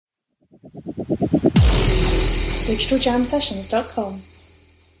digitaljamsessions.com.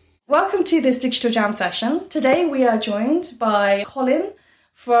 Welcome to this Digital Jam session. Today we are joined by Colin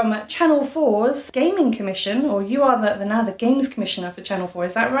from Channel 4's Gaming Commission, or you are now the Games Commissioner for Channel 4.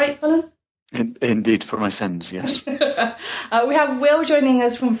 Is that right, Colin? Indeed, for my sins, yes. We have Will joining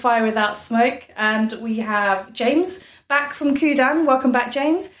us from Fire Without Smoke, and we have James back from Kudan. Welcome back,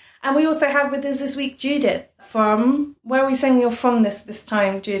 James. And we also have with us this week Judith from... Where are we saying you're from this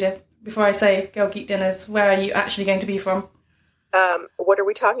time, Judith? Before I say Girl Geek Dinners, where are you actually going to be from? What are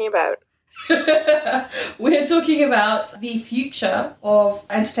we talking about? We're talking about the future of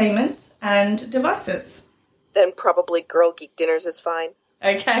entertainment and devices. Then probably Girl Geek Dinners is fine.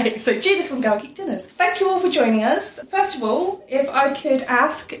 Okay, so Judith from Girl Geek Dinners. Thank you all for joining us. First of all, if I could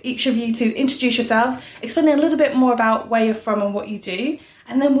ask each of you to introduce yourselves, explain a little bit more about where you're from and what you do,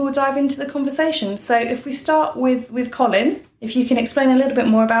 and then we'll dive into the conversation. So if we start with Colin, if you can explain a little bit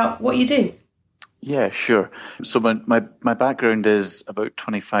more about what you do. Yeah, sure. So my background is about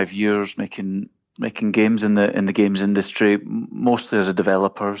 25 years making games in the games industry, mostly as a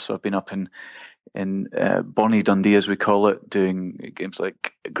developer. So I've been up in Bonnie Dundee, as we call it, doing games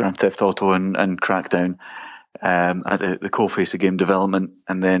like Grand Theft Auto and Crackdown at the coalface of game development.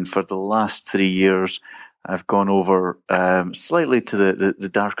 And then for the last 3 years, I've gone over slightly to the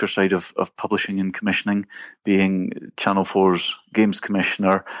darker side of publishing and commissioning, being Channel 4's Games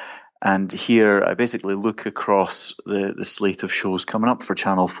Commissioner. And here I basically look across the slate of shows coming up for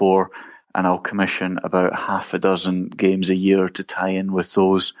Channel 4, and I'll commission about half a dozen games a year to tie in with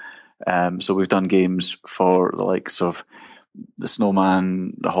those. So we've done games for the likes of The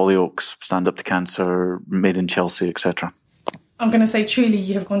Snowman, The Hollyoaks, Stand Up to Cancer, Made in Chelsea, etc. I'm going to say truly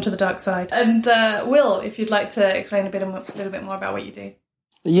you have gone to the dark side. And Will, if you'd like to explain a little bit more about what you do.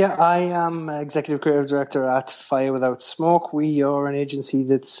 Yeah, I am Executive Creative Director at Fire Without Smoke. We are an agency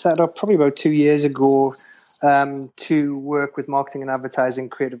that's set up probably about 2 years ago to work with marketing and advertising,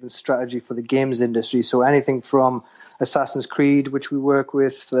 creative and strategy for the games industry. So anything from Assassin's Creed, which we work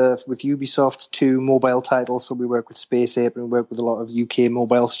with Ubisoft, to mobile titles. So we work with Space Ape and work with a lot of UK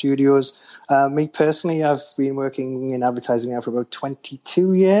mobile studios. Me personally, I've been working in advertising now for about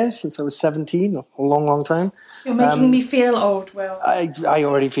 22 years, since I was 17, a long, long time. You're making me feel old, Will. I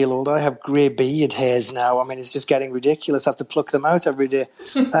already feel old. I have grey beard hairs now. I mean, it's just getting ridiculous. I have to pluck them out every day.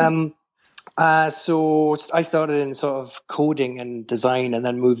 So I started in sort of coding and design and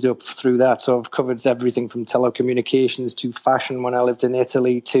then moved up through that. So I've covered everything from telecommunications to fashion when I lived in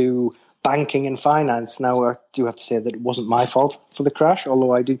Italy to banking and finance. Now, I do have to say that it wasn't my fault for the crash,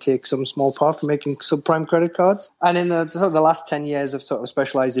 although I do take some small part for making subprime credit cards. And in the last 10 years, I've sort of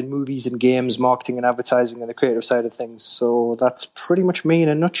specialized in movies and games, marketing and advertising and the creative side of things. So that's pretty much me in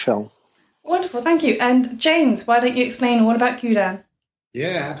a nutshell. Wonderful, thank you. And James, why don't you explain all about Kudan?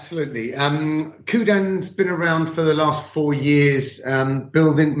 Yeah, absolutely. Kudan's been around for the last 4 years,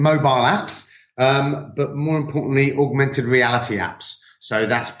 building mobile apps, but more importantly, augmented reality apps. So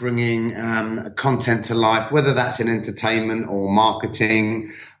that's bringing content to life, whether that's in entertainment or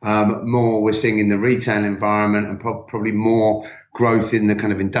marketing. More we're seeing in the retail environment, and probably more growth in the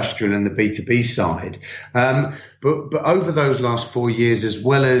kind of industrial and the B2B side. But over those last 4 years, as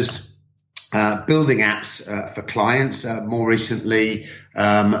well as building apps for clients. More recently,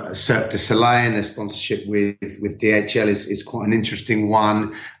 Cirque du Soleil and their sponsorship with DHL is quite an interesting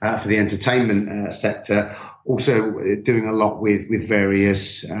one for the entertainment sector. Also doing a lot with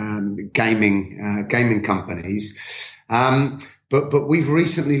various gaming companies. But we've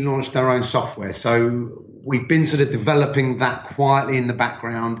recently launched our own software. So we've been sort of developing that quietly in the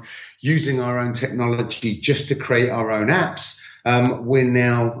background, using our own technology just to create our own apps. We're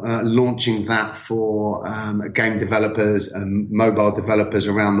now launching that for game developers and mobile developers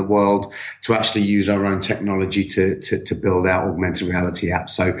around the world to actually use our own technology to build out augmented reality apps.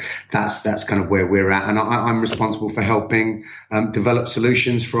 So that's kind of where we're at. And I'm responsible for helping develop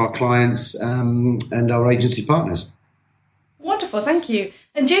solutions for our clients and our agency partners. Wonderful, thank you.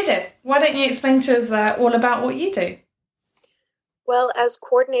 And Judith, why don't you explain to us all about what you do? Well, as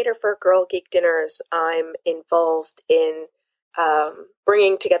coordinator for Girl Geek Dinners, I'm involved in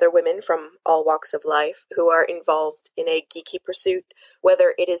bringing together women from all walks of life who are involved in a geeky pursuit,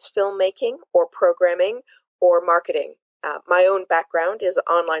 whether it is filmmaking or programming or marketing. My own background is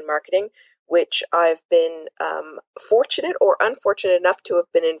online marketing, which I've been fortunate or unfortunate enough to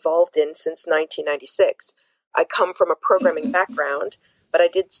have been involved in since 1996. I come from a programming background, but I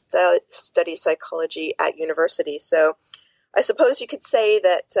did study psychology at university, so I suppose you could say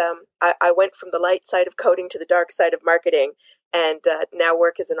that I went from the light side of coding to the dark side of marketing, and now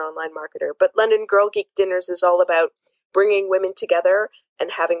work as an online marketer. But London Girl Geek Dinners is all about bringing women together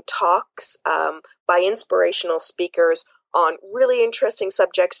and having talks by inspirational speakers on really interesting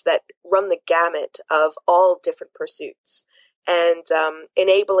subjects that run the gamut of all different pursuits, and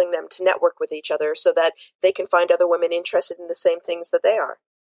enabling them to network with each other so that they can find other women interested in the same things that they are.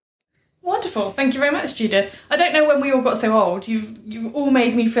 Wonderful. Thank you very much, Judith. I don't know when we all got so old. You've all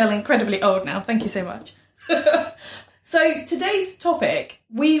made me feel incredibly old now. Thank you so much. So today's topic,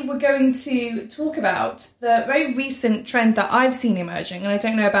 we were going to talk about the very recent trend that I've seen emerging, and I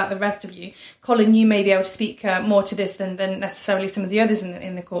don't know about the rest of you. Colin, you may be able to speak more to this than necessarily some of the others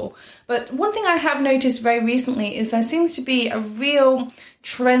in the call. But one thing I have noticed very recently is there seems to be a real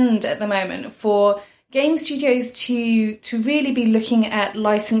trend at the moment for game studios to really be looking at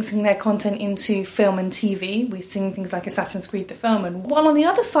licensing their content into film and TV. We've seen things like Assassin's Creed the film, and while on the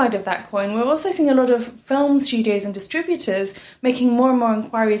other side of that coin, we're also seeing a lot of film studios and distributors making more and more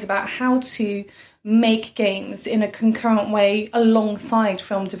inquiries about how to make games in a concurrent way alongside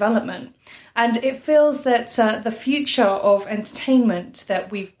film development. And it feels that the future of entertainment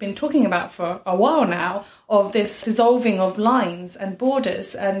that we've been talking about for a while now, of this dissolving of lines and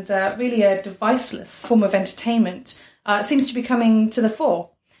borders and really a deviceless form of entertainment, seems to be coming to the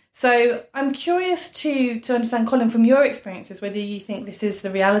fore. So I'm curious to understand, Colin, from your experiences, whether you think this is the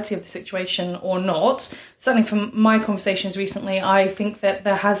reality of the situation or not. Certainly from my conversations recently, I think that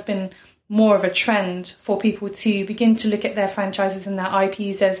there has been more of a trend for people to begin to look at their franchises and their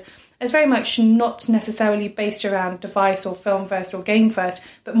IPs as very much not necessarily based around device or film first or game first,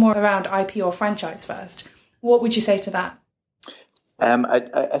 but more around IP or franchise first. What would you say to that?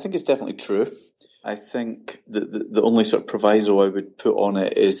 I think it's definitely true. I think the only sort of proviso I would put on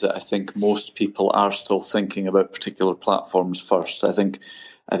it is that I think most people are still thinking about particular platforms first. I think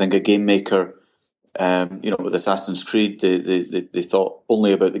a game maker, with Assassin's Creed, they thought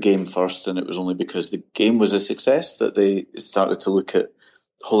only about the game first, and it was only because the game was a success that they started to look at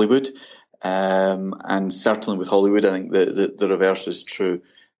Hollywood. And certainly with Hollywood, I think the reverse is true.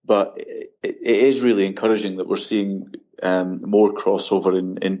 But it is really encouraging that we're seeing more crossover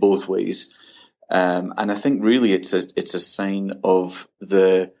in both ways. And I think really it's a sign of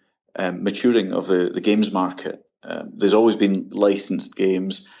the maturing of the games market. There's always been licensed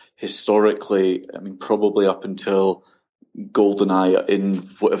games historically. I mean, probably up until GoldenEye in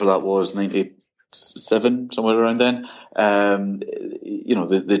whatever that was, 97, somewhere around then.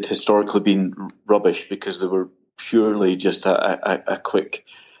 They'd historically been rubbish because they were purely just a quick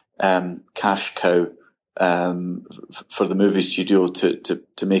cash cow for the movie studio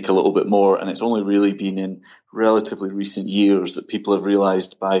to make a little bit more. And it's only really been in relatively recent years that people have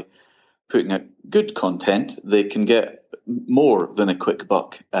realised by putting out good content, they can get more than a quick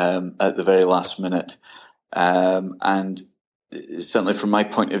buck at the very last minute. And certainly from my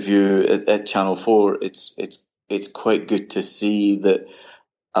point of view at Channel 4, it's quite good to see that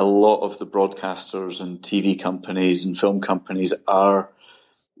a lot of the broadcasters and TV companies and film companies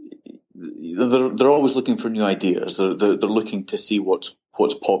they're always looking for new ideas. They're looking to see what's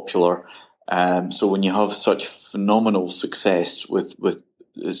popular. So when you have such phenomenal success with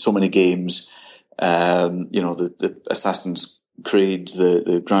so many games, the Assassin's Creeds,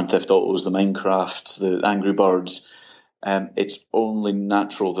 the Grand Theft Autos, the Minecrafts, the Angry Birds, it's only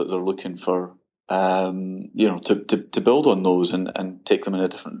natural that they're looking for to build on those and take them in a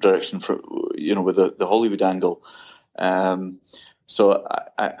different direction for with the Hollywood angle. So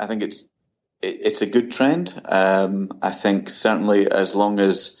I think it's a good trend. I think certainly as long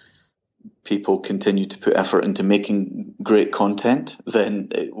as people continue to put effort into making great content, then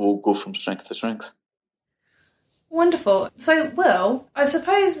it will go from strength to strength. Wonderful. So, Will, I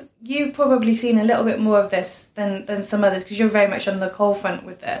suppose you've probably seen a little bit more of this than some others because you're very much on the coal front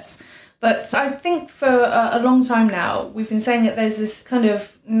with this. But I think for a long time now, we've been saying that there's this kind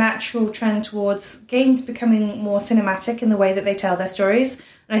of natural trend towards games becoming more cinematic in the way that they tell their stories.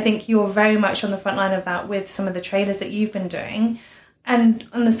 And I think you're very much on the front line of that with some of the trailers that you've been doing. And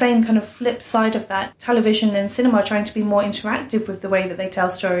on the same kind of flip side of that, television and cinema are trying to be more interactive with the way that they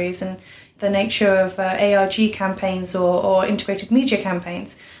tell stories and the nature of ARG campaigns or integrated media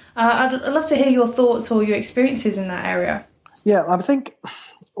campaigns. I'd love to hear your thoughts or your experiences in that area. Yeah, I think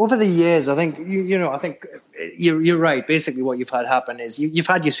over the years, I think I think you're right. Basically, what you've had happen is you've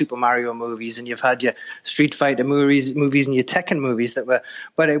had your Super Mario movies and you've had your Street Fighter movies and your Tekken movies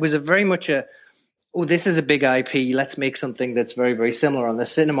but it was very much a oh, this is a big IP, let's make something that's very, very similar on the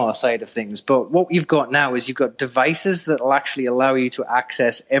cinema side of things. But what you've got now is you've got devices that will actually allow you to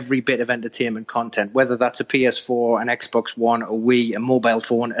access every bit of entertainment content, whether that's a PS4, an Xbox One, a Wii, a mobile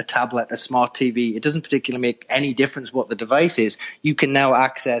phone, a tablet, a smart TV. It doesn't particularly make any difference what the device is. You can now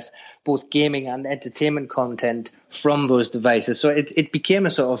access both gaming and entertainment content from those devices. So it became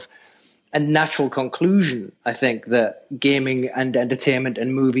a sort of a natural conclusion, I think, that gaming and entertainment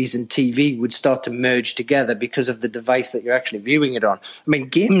and movies and TV would start to merge together because of the device that you're actually viewing it on. I mean,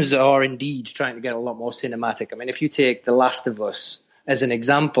 games are indeed trying to get a lot more cinematic. I mean, if you take The Last of Us as an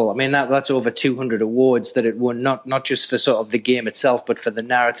example, I mean, that's over 200 awards that it won, not just for sort of the game itself, but for the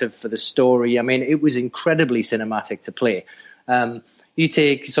narrative, for the story. I mean, it was incredibly cinematic to play. You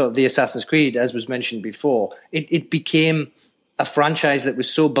take sort of the Assassin's Creed, as was mentioned before, it became a franchise that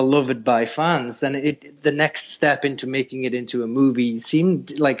was so beloved by fans, then the next step into making it into a movie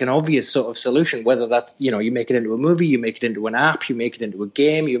seemed like an obvious sort of solution, whether that, you make it into a movie, you make it into an app, you make it into a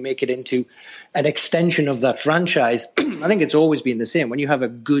game, you make it into an extension of that franchise. I think it's always been the same. When you have a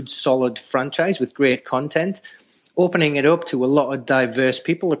good, solid franchise with great content, opening it up to a lot of diverse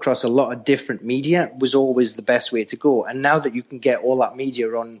people across a lot of different media was always the best way to go. And now that you can get all that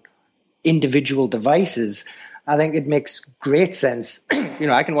media on individual devices, I think it makes great sense.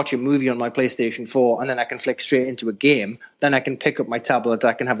 I can watch a movie on my PlayStation 4 and then I can flick straight into a game. Then I can pick up my tablet.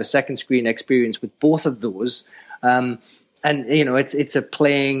 I can have a second screen experience with both of those. It's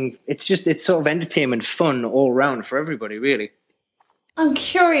sort of entertainment fun all around for everybody, really. I'm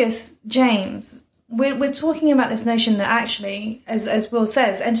curious, James. We're talking about this notion that actually, as Will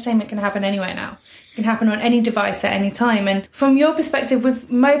says, entertainment can happen anywhere now. It can happen on any device at any time. And from your perspective,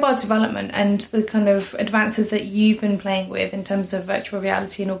 with mobile development and the kind of advances that you've been playing with in terms of virtual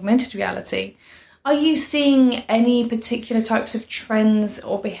reality and augmented reality, are you seeing any particular types of trends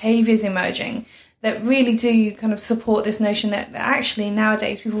or behaviours emerging that really do kind of support this notion that actually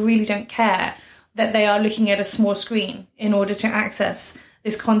nowadays people really don't care that they are looking at a small screen in order to access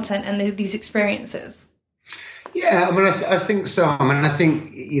this content and these experiences? Yeah, I mean, I think so. I mean, I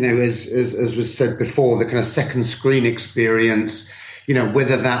think, as was said before, the kind of second screen experience,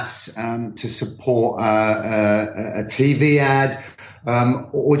 whether that's to support a TV ad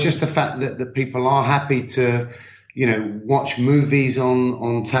or just the fact that people are happy to, watch movies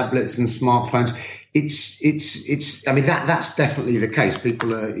on tablets and smartphones. I mean, that's definitely the case.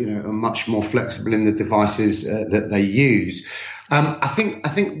 People are much more flexible in the devices that they use. I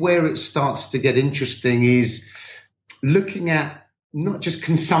think where it starts to get interesting is looking at not just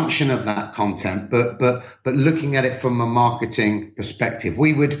consumption of that content, but looking at it from a marketing perspective.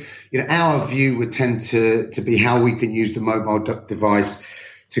 We would, our view would tend to be how we can use the mobile device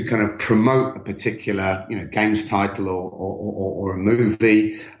to kind of promote a particular, games title or a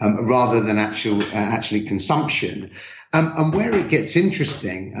movie, rather than actually consumption. And where it gets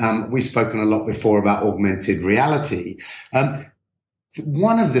interesting, we've spoken a lot before about augmented reality.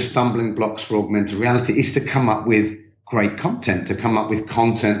 One of the stumbling blocks for augmented reality is to come up with great content, to come up with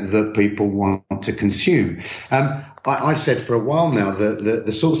content that people want to consume. I've said for a while now that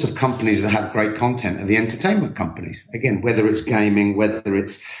the sorts of companies that have great content are the entertainment companies. Again, whether it's gaming, whether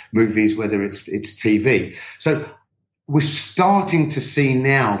it's movies, whether it's TV. So we're starting to see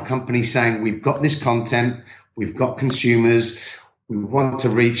now companies saying, we've got this content, we've got consumers, we want to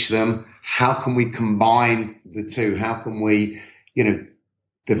reach them. How can we combine the two? How can we,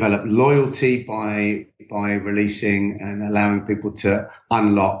 develop loyalty by releasing and allowing people to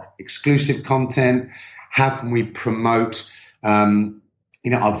unlock exclusive content? How can we promote,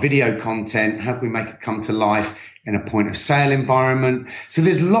 our video content? How can we make it come to life in a point of sale environment? So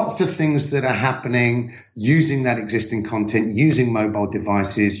there's lots of things that are happening using that existing content, using mobile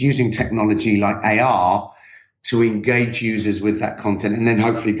devices, using technology like AR to engage users with that content, and then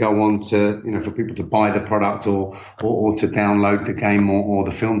hopefully go on to, for people to buy the product or to download the game or the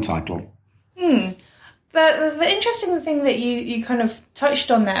film title. The interesting thing that you kind of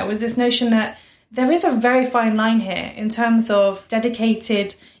touched on there was this notion that there is a very fine line here in terms of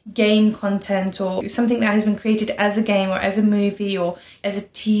dedicated game content or something that has been created as a game or as a movie or as a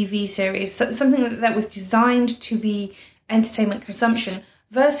TV series, something that was designed to be entertainment consumption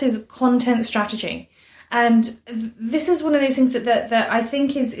versus content strategy. And this is one of those things that I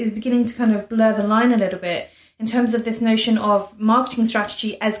think is beginning to kind of blur the line a little bit in terms of this notion of marketing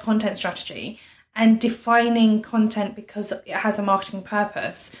strategy as content strategy and defining content because it has a marketing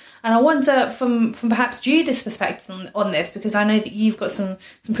purpose. And I wonder from perhaps Judith's perspective on this, because I know that you've got some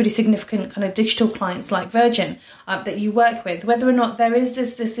pretty significant kind of digital clients like Virgin that you work with, whether or not there is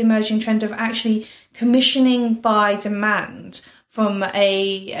this emerging trend of actually commissioning by demand from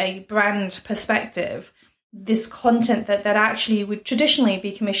a brand perspective, this content that actually would traditionally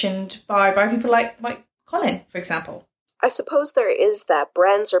be commissioned by people like Colin, for example? I suppose there is that.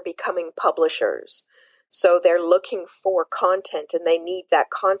 Brands are becoming publishers. So they're looking for content and they need that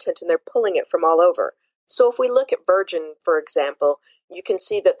content and they're pulling it from all over. So if we look at Virgin, for example, you can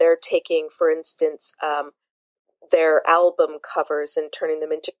see that they're taking, for instance, their album covers and turning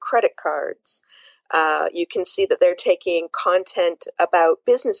them into credit cards. You can see that they're taking content about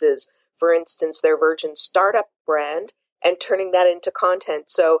businesses, for instance, their Virgin Startup brand, and turning that into content.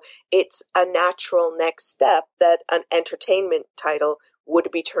 So it's a natural next step that an entertainment title would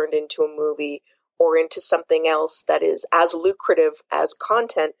be turned into a movie or into something else that is as lucrative as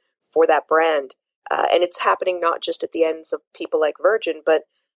content for that brand. And it's happening not just at the ends of people like Virgin, but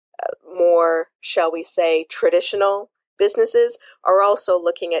more, shall we say, traditional businesses are also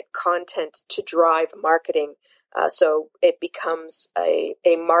looking at content to drive marketing. So it becomes a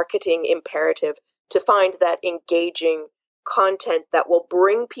marketing imperative to find that engaging content that will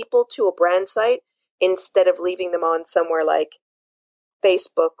bring people to a brand site instead of leaving them on somewhere like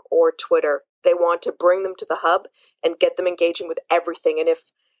Facebook or Twitter. They want to bring them to the hub and get them engaging with everything. And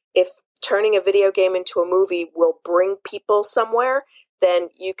if turning a video game into a movie will bring people somewhere, then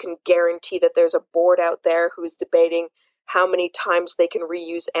you can guarantee that there's a board out there who's debating how many times they can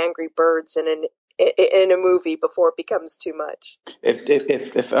reuse Angry Birds in a movie before it becomes too much.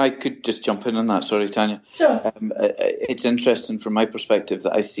 If I could just jump in on that, sorry, Tanya. Sure. It's interesting from my perspective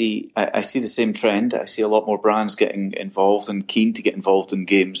that I see the same trend. I see a lot more brands getting involved and keen to get involved in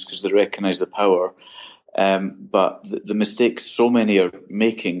games because they recognise the power. But the mistake so many are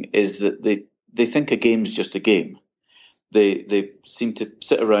making is that they think a game's just a game. They seem to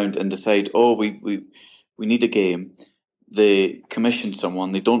sit around and decide, we need a game. They commission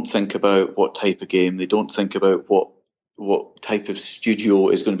someone. They don't think about what type of game. They don't think about what type of studio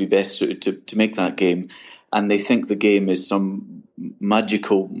is going to be best suited to make that game. And they think the game is some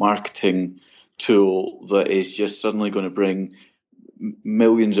magical marketing tool that is just suddenly going to bring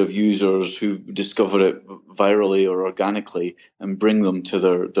millions of users who discover it virally or organically and bring them to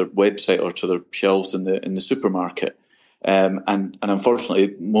their website or to their shelves in the supermarket. And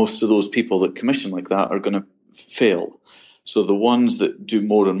unfortunately, most of those people that commission like that are going to fail. So the ones that do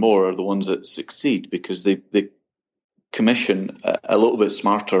more and more are the ones that succeed because they commission a little bit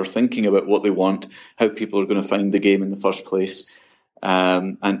smarter, thinking about what they want, how people are going to find the game in the first place,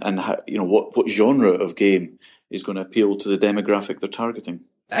 and how, what genre of game is going to appeal to the demographic they're targeting.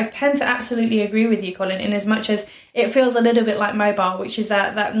 I tend to absolutely agree with you, Colin, in as much as it feels a little bit like mobile, which is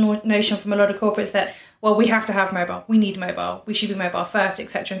that notion from a lot of corporates that, well, we have to have mobile, we need mobile, we should be mobile first,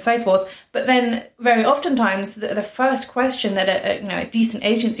 etc. and so forth. But then very oftentimes the first question that a decent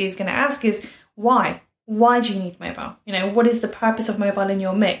agency is going to ask is, why? Why do you need mobile? What is the purpose of mobile in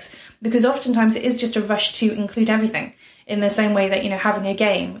your mix? Because oftentimes it is just a rush to include everything in the same way that, having a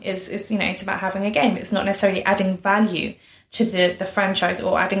game is it's about having a game. It's not necessarily adding value to the franchise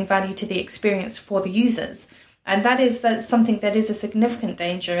or adding value to the experience for the users. And that's something that is a significant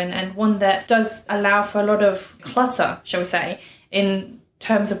danger and one that does allow for a lot of clutter, shall we say, in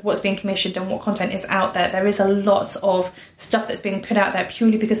terms of what's being commissioned and what content is out there. There is a lot of stuff that's being put out there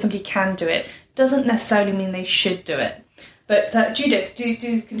purely because somebody can do it. Doesn't necessarily mean they should do it. But Judith,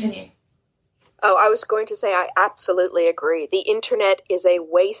 do continue. Oh, I was going to say I absolutely agree. The internet is a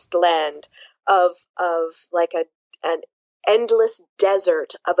wasteland of like an endless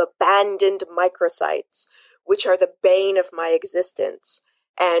desert of abandoned microsites, which are the bane of my existence.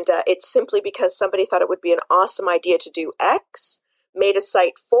 And it's simply because somebody thought it would be an awesome idea to do X, made a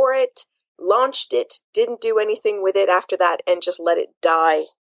site for it, launched it, didn't do anything with it after that, and just let it die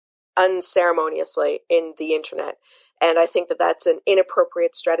unceremoniously in the internet. And I think that that's an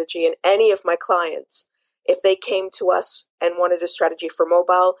inappropriate strategy. And any of my clients, if they came to us and wanted a strategy for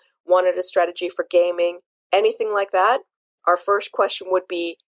mobile, wanted a strategy for gaming, anything like that, our first question would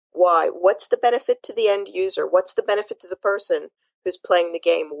be, why? What's the benefit to the end user? What's the benefit to the person who's playing the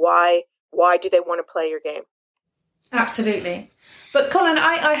game? Why do they want to play your game? Absolutely. But Colin,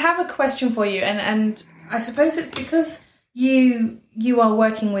 I have a question for you, and I suppose it's because you are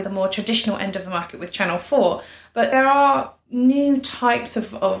working with a more traditional end of the market with Channel 4, but there are new types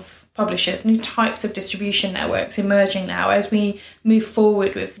of publishers, new types of distribution networks emerging now as we move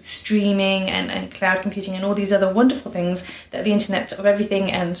forward with streaming and cloud computing and all these other wonderful things that the Internet of Everything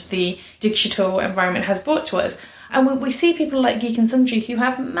and the digital environment has brought to us. And we see people like Geek and Sundry who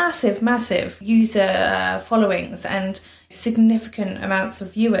have massive user followings and significant amounts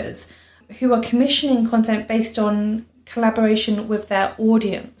of viewers who are commissioning content based on collaboration with their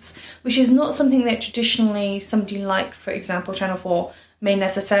audience, which is not something that traditionally somebody like, for example, Channel 4 may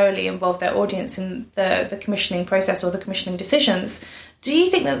necessarily involve their audience in the commissioning process or the commissioning decisions. Do you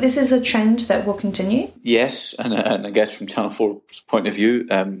think that this is a trend that will continue? Yes, and I guess from Channel 4's point of view,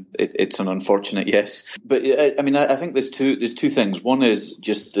 it's an unfortunate yes. But I think there's two things. One is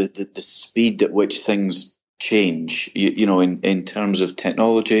just the speed at which things change. In terms of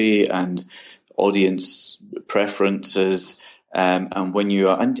technology and audience preferences, and when you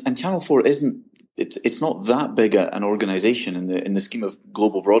are and Channel 4 isn't. It's not that big an organisation in the scheme of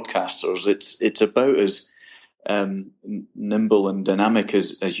global broadcasters. It's about as nimble and dynamic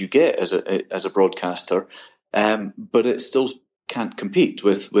as you get as a broadcaster, but it still can't compete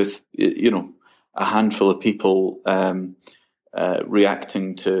with a handful of people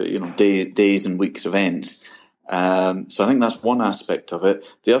reacting to days and weeks of events. So I think that's one aspect of it.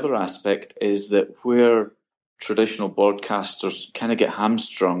 The other aspect is that where traditional broadcasters kind of get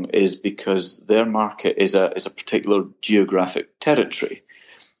hamstrung is because their market is a particular geographic territory.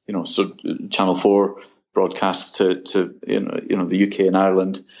 So Channel 4 broadcasts to the UK and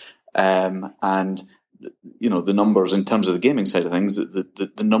Ireland, and the numbers in terms of the gaming side of things,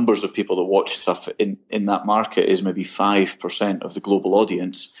 the numbers of people that watch stuff in that market is maybe 5% of the global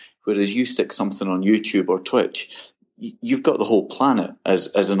audience, whereas you stick something on YouTube or Twitch, you've got the whole planet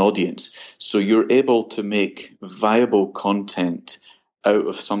as an audience. So you're able to make viable content out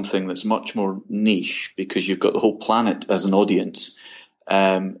of something that's much more niche because you've got the whole planet as an audience.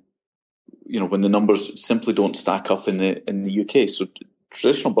 When the numbers simply don't stack up in the UK. So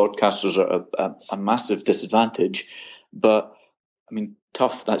traditional broadcasters are a massive disadvantage. But I mean,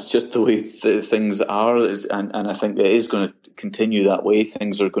 tough. That's just the way things are. And I think it is going to continue that way.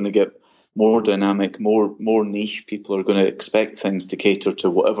 Things are going to get more dynamic, more niche. People are going to expect things to cater to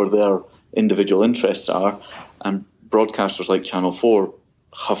whatever their individual interests are, and broadcasters like Channel 4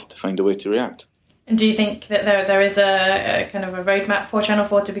 have to find a way to react. And do you think that there is a kind of a roadmap for Channel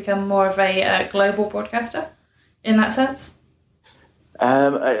 4 to become more of a global broadcaster in that sense?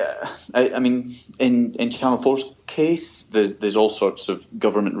 I mean, in Channel 4's case, there's all sorts of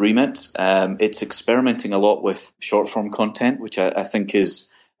government remits. It's experimenting a lot with short form content, which I think is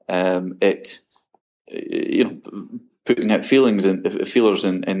putting out feelers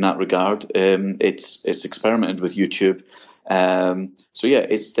in that regard. It's experimented with YouTube. So yeah,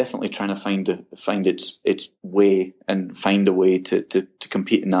 it's definitely trying to find its way and find a way to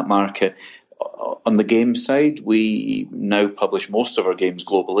compete in that market. On the game side, we now publish most of our games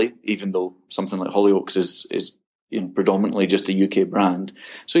globally, even though something like Hollyoaks is predominantly just a UK brand.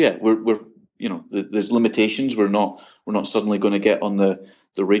 So yeah, we're there's limitations. We're not suddenly going to get on the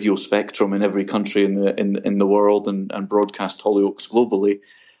radio spectrum in every country in the world and broadcast Hollyoaks globally.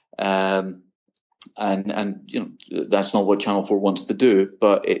 And that's not what Channel 4 wants to do,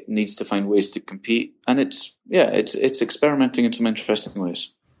 but it needs to find ways to compete, and it's experimenting in some interesting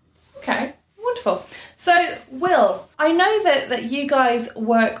ways. Okay, wonderful. So, Will, I know that you guys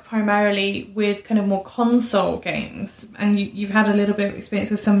work primarily with kind of more console games, and you've had a little bit of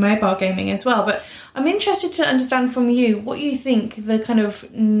experience with some mobile gaming as well, but I'm interested to understand from you what you think the kind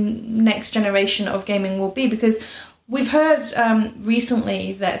of next generation of gaming will be, because we've heard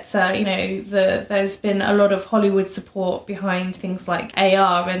recently that there's been a lot of Hollywood support behind things like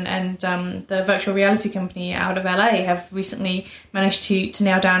AR, and the virtual reality company out of LA have recently managed to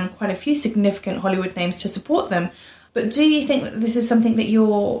nail down quite a few significant Hollywood names to support them. But do you think that this is something that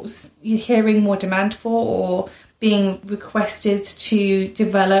you're hearing more demand for, or being requested to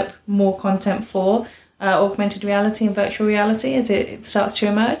develop more content for augmented reality and virtual reality as it starts to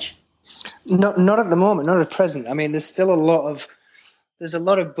emerge? Not at the moment, not at present. I mean, there's still a lot of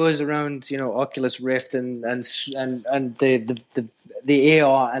buzz around, Oculus Rift and the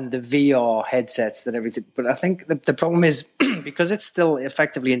AR and the VR headsets and everything. But I think the problem is because it's still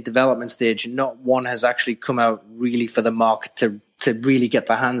effectively in development stage, not one has actually come out really for the market to really get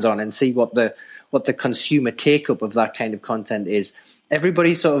their hands on and see what the consumer take-up of that kind of content is.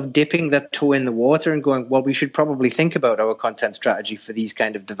 Everybody's sort of dipping their toe in the water and going, well, we should probably think about our content strategy for these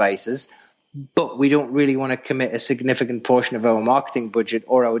kind of devices, but we don't really want to commit a significant portion of our marketing budget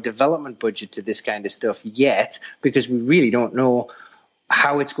or our development budget to this kind of stuff yet, because we really don't know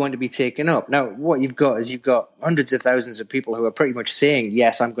how it's going to be taken up. Now, what you've got hundreds of thousands of people who are pretty much saying,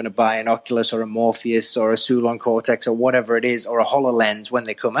 yes, I'm going to buy an Oculus or a Morpheus or a Sulon Cortex or whatever it is, or a HoloLens when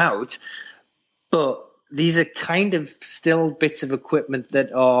they come out. But these are kind of still bits of equipment that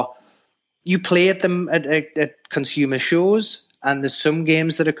you play at them at consumer shows, and there's some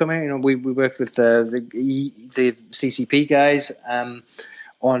games that are coming. We worked with the CCP guys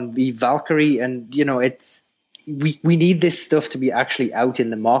on the Valkyrie, and we need this stuff to be actually out in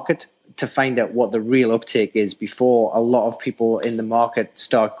the market to find out what the real uptake is before a lot of people in the market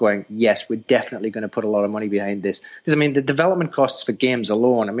start going, yes, we're definitely going to put a lot of money behind this. Because, I mean, the development costs for games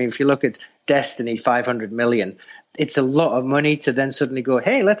alone, I mean, if you look at Destiny, 500 million, it's a lot of money to then suddenly go,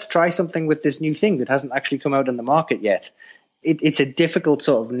 hey, let's try something with this new thing that hasn't actually come out in the market yet. It's a difficult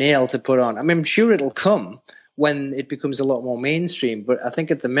sort of nail to put on. I mean, I'm sure it'll come when it becomes a lot more mainstream, but I think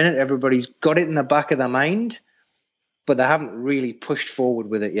at the minute everybody's got it in the back of their mind, but they haven't really pushed forward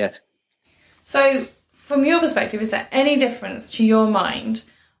with it yet. So, from your perspective, is there any difference to your mind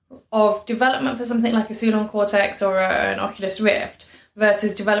of development for something like a Sudan Cortex or an Oculus Rift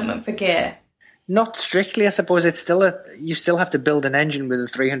versus development for gear? Not strictly, I suppose. You still have to build an engine with a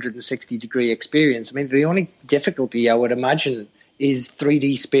 360-degree experience. I mean, the only difficulty I would imagine is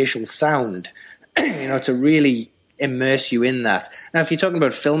 3D spatial sound, to really immerse you in that. Now, if you're talking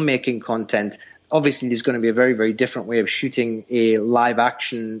about filmmaking content, obviously there's going to be a very, very different way of shooting a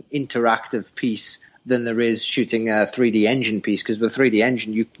live-action interactive piece than there is shooting a 3D engine piece, because with a 3D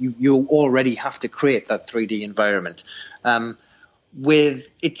engine, you already have to create that 3D environment.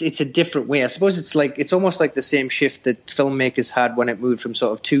 It's a different way. I suppose it's almost like the same shift that filmmakers had when it moved from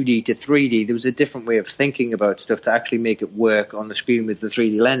sort of 2D to 3D. There was a different way of thinking about stuff to actually make it work on the screen with the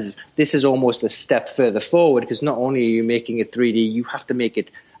 3D lenses. This is almost a step further forward, because not only are you making it 3D, you have to make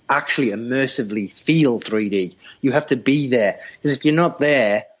it actually immersively feel 3D. You have to be there, because if you're not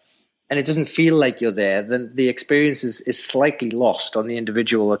there and it doesn't feel like you're there, then the experience is slightly lost on the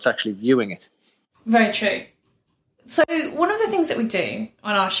individual that's actually viewing it. Very true. So one of the things that we do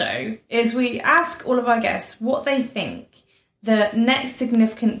on our show is we ask all of our guests what they think the next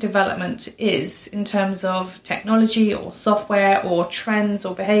significant development is in terms of technology or software or trends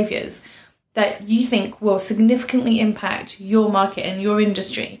or behaviours that you think will significantly impact your market and your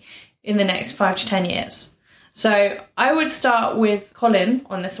industry in the next 5 to 10 years. So I would start with Colin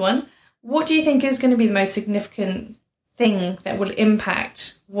on this one. What do you think is going to be the most significant thing that will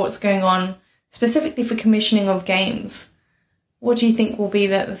impact what's going on specifically for commissioning of games? What do you think will be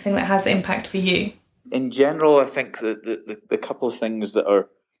the thing that has the impact for you? In general, I think that the couple of things that are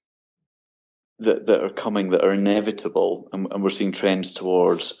coming that are inevitable, and we're seeing trends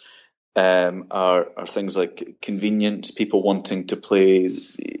towards, are things like convenience, people wanting to play,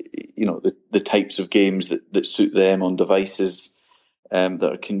 the types of games that suit them on devices that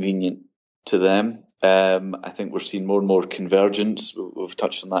are convenient to them. I think we're seeing more and more convergence. We've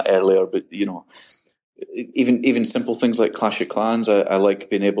touched on that earlier, but even simple things like Clash of Clans. I like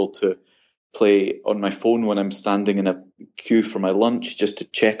being able to play on my phone when I'm standing in a queue for my lunch, just to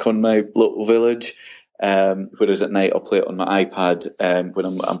check on my local village. Whereas at night I'll play it on my iPad when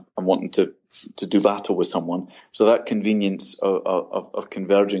I'm wanting to do battle with someone. So that convenience of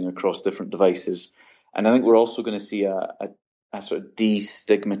converging across different devices, and I think we're also going to see a sort of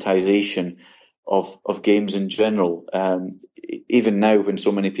destigmatization of games in general. Even now, when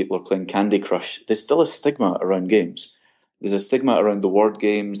so many people are playing Candy Crush, there's still a stigma around games. There's a stigma around the word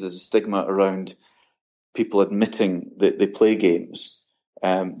games. There's a stigma around people admitting that they play games.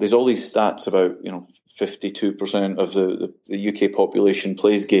 There's all these stats about 52% of the UK population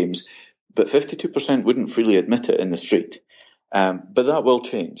plays games, but 52% wouldn't freely admit it in the street. But that will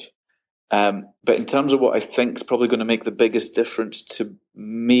change. But in terms of what I think is probably going to make the biggest difference to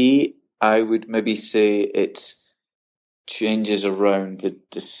me, I would maybe say it changes around the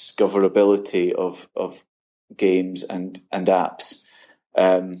discoverability of games and apps.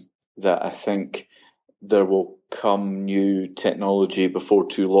 That I think there will come new technology before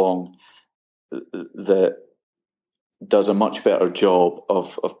too long that does a much better job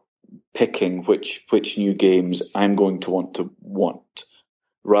of picking which new games I'm going to want,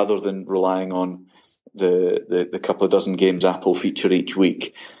 rather than relying on the couple of dozen games Apple feature each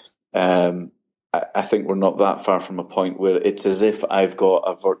week. I think we're not that far from a point where it's as if I've got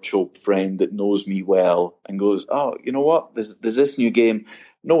a virtual friend that knows me well and goes, oh, you know what, there's this new game,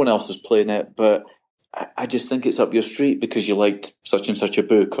 no one else is playing it, but I just think it's up your street because you liked such and such a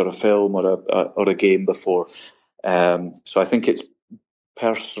book or a film or a game before. So I think it's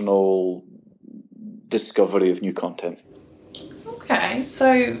personal discovery of new content. Okay,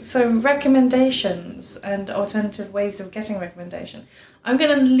 so recommendations and alternative ways of getting recommendation. I'm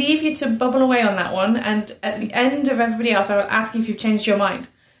going to leave you to bubble away on that one, and at the end of everybody else, I will ask you if you've changed your mind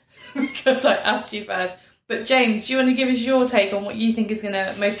because I asked you first. But James, do you want to give us your take on what you think is going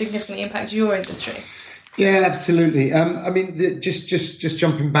to most significantly impact your industry? Yeah, absolutely. I mean, just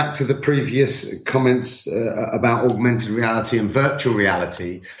jumping back to the previous comments about augmented reality and virtual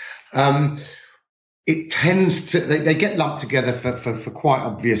reality. it tends to, they get lumped together for quite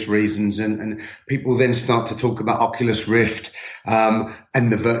obvious reasons. And people then start to talk about Oculus Rift,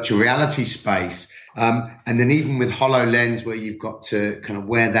 and the virtual reality space. And then even with HoloLens, where you've got to kind of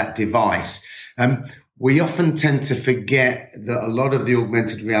wear that device, we often tend to forget that a lot of the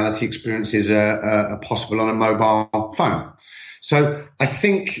augmented reality experiences are possible on a mobile phone. So I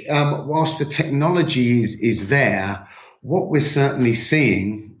think, whilst the technology is there, what we're certainly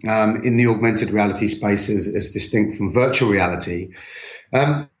seeing in the augmented reality space as distinct from virtual reality,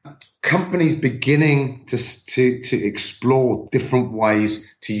 companies beginning to explore different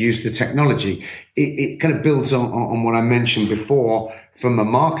ways to use the technology. It kind of builds on what I mentioned before. From a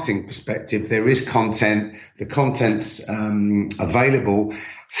marketing perspective, there is content, the content's available.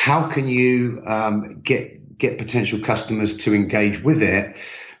 How can you get potential customers to engage with it?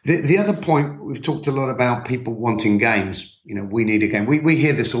 The other point, we've talked a lot about people wanting games. We need a game. We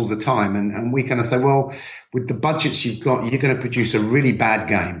hear this all the time, and we kind of say, well, with the budgets you've got, you're going to produce a really bad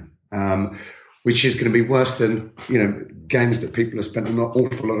game, which is going to be worse than, games that people have spent an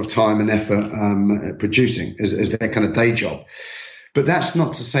awful lot of time and effort producing as their kind of day job. But that's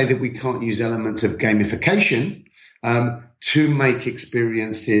not to say that we can't use elements of gamification to make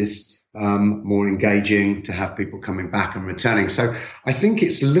experiences more engaging, to have people coming back and returning. So I think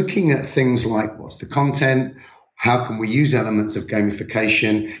it's looking at things like, what's the content? How can we use elements of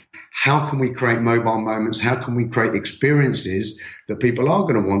gamification? How can we create mobile moments? How can we create experiences that people are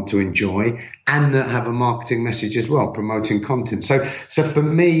going to want to enjoy and that have a marketing message as well, promoting content? So for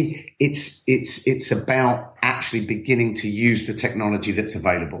me, it's about actually beginning to use the technology that's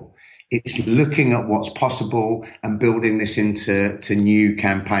available. It's looking at what's possible and building this into new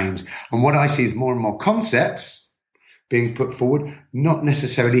campaigns. And what I see is more and more concepts being put forward, not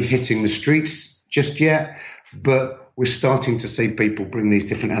necessarily hitting the streets just yet, but we're starting to see people bring these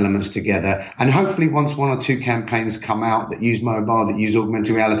different elements together. And hopefully once one or two campaigns come out that use mobile, that use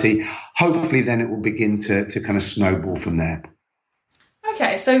augmented reality, hopefully then it will begin to kind of snowball from there.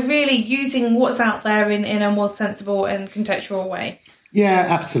 Okay, so really using what's out there in a more sensible and contextual way. Yeah,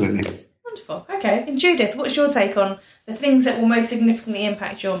 absolutely. Wonderful. Okay. And Judith, what's your take on the things that will most significantly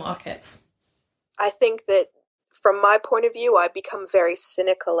impact your markets? I think that from my point of view, I become very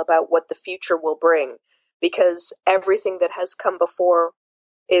cynical about what the future will bring, because everything that has come before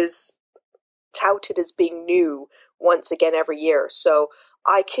is touted as being new once again every year. So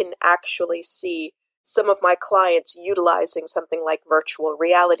I can actually see some of my clients utilizing something like virtual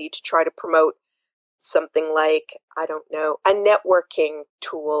reality to try to promote something like, I don't know, a networking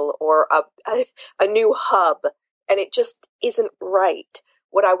tool or a new hub, and it just isn't right.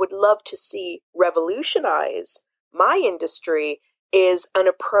 What I would love to see revolutionize my industry is an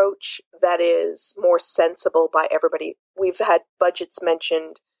approach that is more sensible by everybody. We've had budgets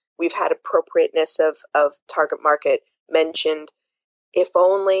mentioned. We've had appropriateness of target market mentioned. If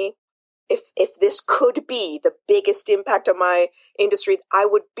only, if this could be the biggest impact on my industry, I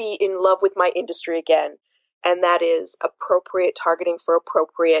would be in love with my industry again. And that is appropriate targeting for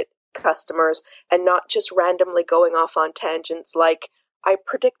appropriate customers and not just randomly going off on tangents like I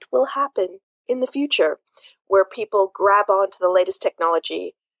predict will happen in the future, where people grab onto the latest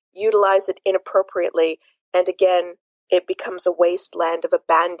technology, utilize it inappropriately, and again, it becomes a wasteland of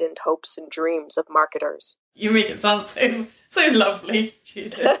abandoned hopes and dreams of marketers. You make it sound so lovely,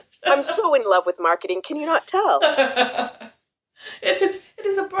 Judith. I'm so in love with marketing. Can you not tell? It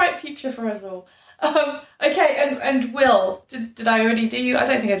is a bright future for us all. Okay, and Will, did I already do you? I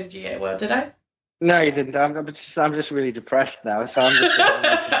don't think I did you yet, Will, did I? No, you didn't. I'm just really depressed now, so I'm just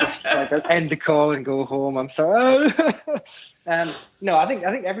like I'll end the call and go home. I'm sorry. No, I think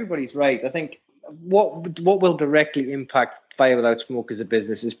everybody's right. I think what will directly impact Fire Without Smoke as a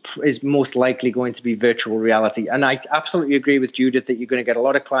business is most likely going to be virtual reality. And I absolutely agree with Judith that you're going to get a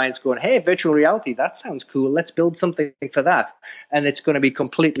lot of clients going, hey, virtual reality, that sounds cool. Let's build something for that. And it's going to be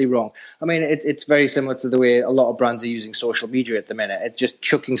completely wrong. I mean, it's very similar to the way a lot of brands are using social media at the minute. It's just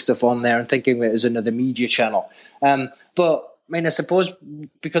chucking stuff on there and thinking of it as another media channel. But I mean, I suppose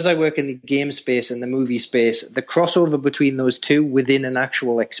because I work in the game space and the movie space, the crossover between those two within an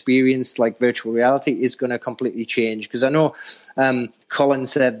actual experience like virtual reality is going to completely change. Because I know Colin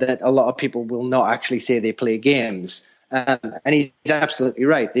said that a lot of people will not actually say they play games. And he's absolutely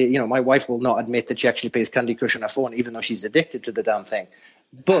right. My wife will not admit that she actually plays Candy Crush on her phone, even though she's addicted to the damn thing.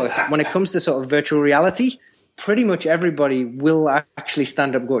 But when it comes to sort of virtual reality, pretty much everybody will actually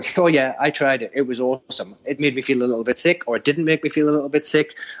stand up and go, oh yeah, I tried it. It was awesome. It made me feel a little bit sick, or it didn't make me feel a little bit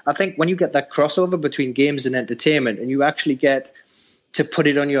sick. I think when you get that crossover between games and entertainment and you actually get to put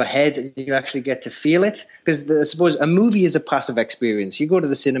it on your head and you actually get to feel it. Because I suppose a movie is a passive experience. You go to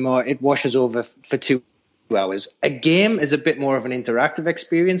the cinema, it washes over for 2 hours. A game is a bit more of an interactive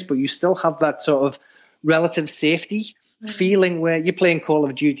experience, but you still have that sort of relative safety feeling where you're playing Call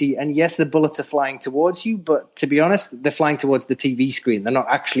of Duty and yes, the bullets are flying towards you, but to be honest, they're flying towards the TV screen. They're not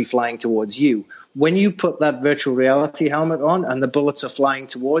actually flying towards you. When you put that virtual reality helmet on and the bullets are flying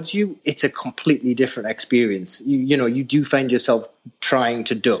towards you, it's a completely different experience. You do find yourself trying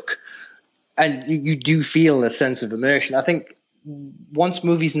to duck and you do feel a sense of immersion. I think once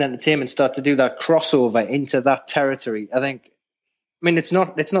movies and entertainment start to do that crossover into that territory, it's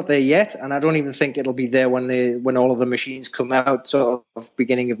not there yet, and I don't even think it'll be there when all of the machines come out sort of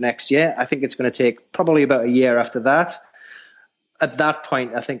beginning of next year. I think it's going to take probably about a year after that. At that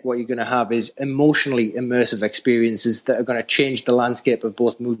point, I think what you're going to have is emotionally immersive experiences that are going to change the landscape of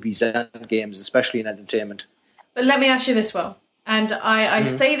both movies and games, especially in entertainment. But let me ask you this, Will, and I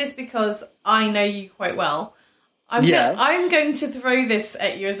say this because I know you quite well. I'm going to throw this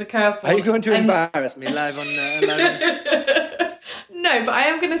at you as a curveball. Are you going to embarrass me live on... No, but I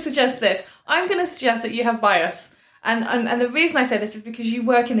am going to suggest this. I'm going to suggest that you have bias. And the reason I say this is because you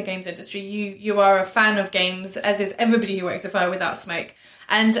work in the games industry. You are a fan of games, as is everybody who works at Fire Without Smoke.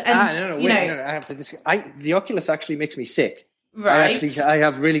 And no, I have to disagree. The Oculus actually makes me sick. Right. I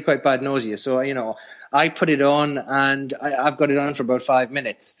have really quite bad nausea. So, I put it on and I've got it on for about 5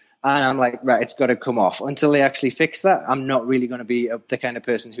 minutes. And I'm like, right, it's got to come off. Until they actually fix that, I'm not really going to be the kind of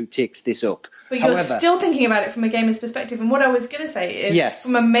person who takes this up. But you're still thinking about it from a gamer's perspective. And what I was going to say is,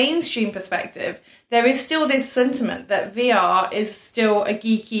 from a mainstream perspective, there is still this sentiment that VR is still a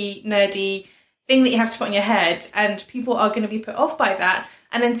geeky, nerdy thing that you have to put on your head. And people are going to be put off by that.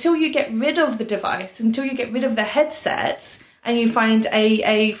 And until you get rid of the device, until you get rid of the headsets, and you find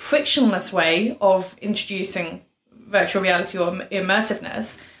a frictionless way of introducing virtual reality or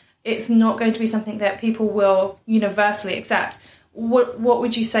immersiveness, it's not going to be something that people will universally accept. What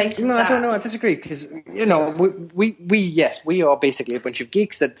would you say to that? No, I don't know. I disagree because, we are basically a bunch of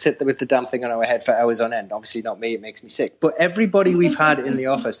geeks that sit there with the damn thing on our head for hours on end. Obviously not me, it makes me sick. But everybody we've had in the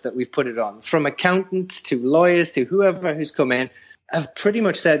office that we've put it on, from accountants to lawyers to whoever who's come in, have pretty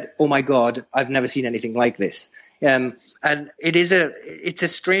much said, oh my God, I've never seen anything like this. And it's a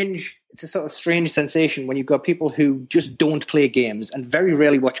sort of strange sensation when you've got people who just don't play games and very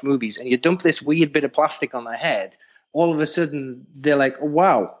rarely watch movies, and you dump this weird bit of plastic on their head. All of a sudden, they're like, oh,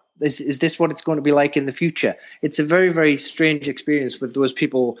 wow, is this what it's going to be like in the future? It's a very, very strange experience with those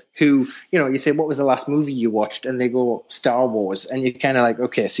people who, you say, what was the last movie you watched? And they go, Star Wars. And you're kind of like,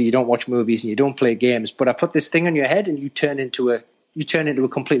 okay, so you don't watch movies and you don't play games, but I put this thing on your head and you turn into a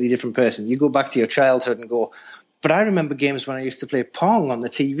completely different person. You go back to your childhood and go, but I remember games when I used to play Pong on the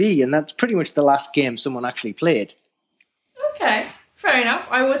TV, and that's pretty much the last game someone actually played. Okay, fair enough.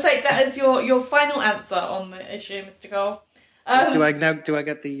 I will take that as your final answer on the issue, Mr. Cole. Do I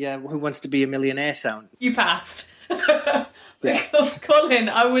get the Who Wants to Be a Millionaire sound? You passed. Yeah. Colin,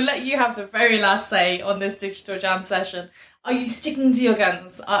 I will let you have the very last say on this digital jam session. Are you sticking to your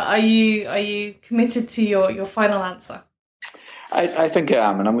guns? Are you committed to your final answer? I think I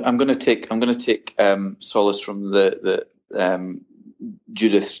am, and I'm going to take solace from the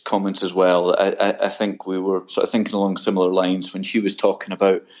Judith's comments as well. I think we were sort of thinking along similar lines when she was talking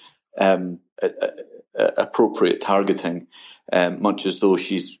about appropriate targeting, much as though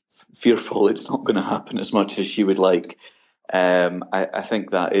she's fearful it's not going to happen as much as she would like. I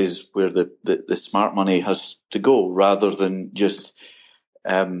think that is where the smart money has to go, rather than just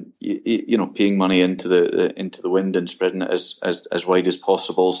paying money into the wind and spreading it as wide as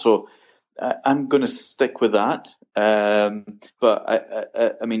possible. So I'm going to stick with that.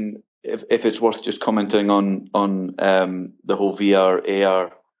 But I mean, if it's worth just commenting on the whole VR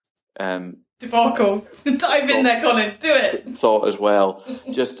AR debacle, dive in there, Colin. Do it. Thought as well.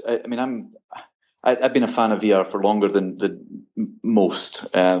 Just, I've been a fan of VR for longer than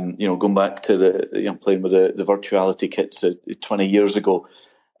most. Going back to playing with the virtuality kits 20 years ago.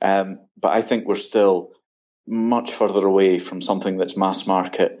 But I think we're still much further away from something that's mass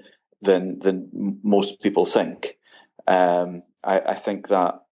market than most people think. I think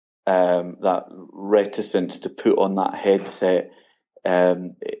that that reticence to put on that headset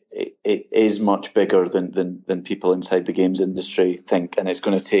it is much bigger than people inside the games industry think, and it's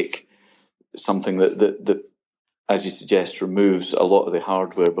going to take something that as you suggest removes a lot of the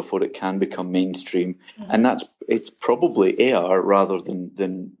hardware before it can become mainstream. Mm-hmm. And it's probably AR rather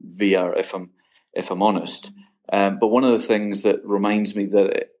than VR if I'm honest. But one of the things that reminds me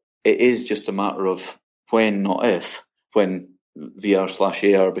that it is just a matter of when, not if, when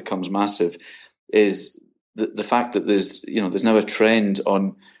VR/AR becomes massive, is the fact that there's now a trend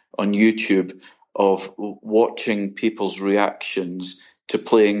on YouTube of watching people's reactions to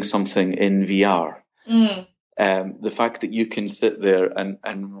playing something in VR. The fact that you can sit there and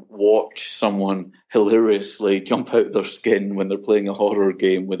watch someone hilariously jump out their skin when they're playing a horror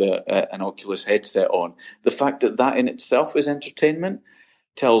game with an Oculus headset on, the fact that in itself is entertainment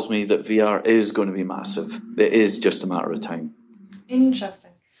tells me that VR is going to be massive. It is just a matter of time.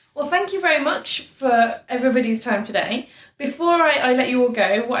 Interesting. Well, thank you very much for everybody's time today. Before I let you all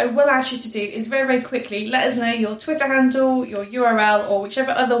go, what I will ask you to do is very, very quickly let us know your Twitter handle, your URL, or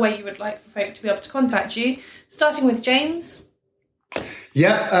whichever other way you would like for folk to be able to contact you, starting with James.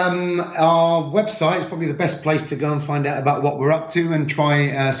 Yeah, our website is probably the best place to go and find out about what we're up to and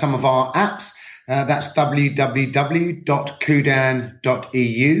try some of our apps. That's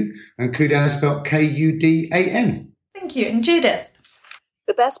www.kudan.eu, and Kudan is spelled Kudan. Thank you. And Judith?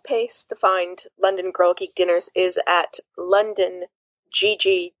 The best place to find London Girl Geek Dinners is at London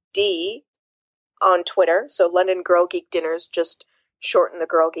GGD on Twitter. So London Girl Geek Dinners, just shorten the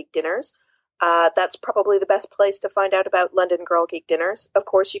Girl Geek Dinners. That's probably the best place to find out about London Girl Geek Dinners. Of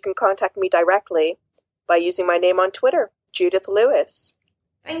course, you can contact me directly by using my name on Twitter, Judith Lewis.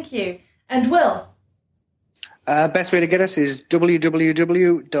 Thank you. And Will? Best way to get us is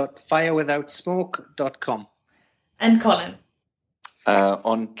www.firewithoutsmoke.com. And Colin?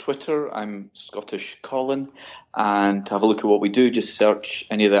 On Twitter, I'm Scottish Colin, and to have a look at what we do, just search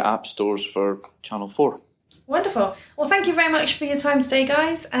any of the app stores for Channel 4. Wonderful. Well, thank you very much for your time today,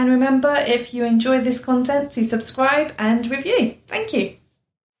 guys. And remember, if you enjoyed this content, to subscribe and review. Thank you.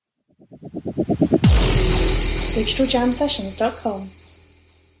 digitaljamsessions.com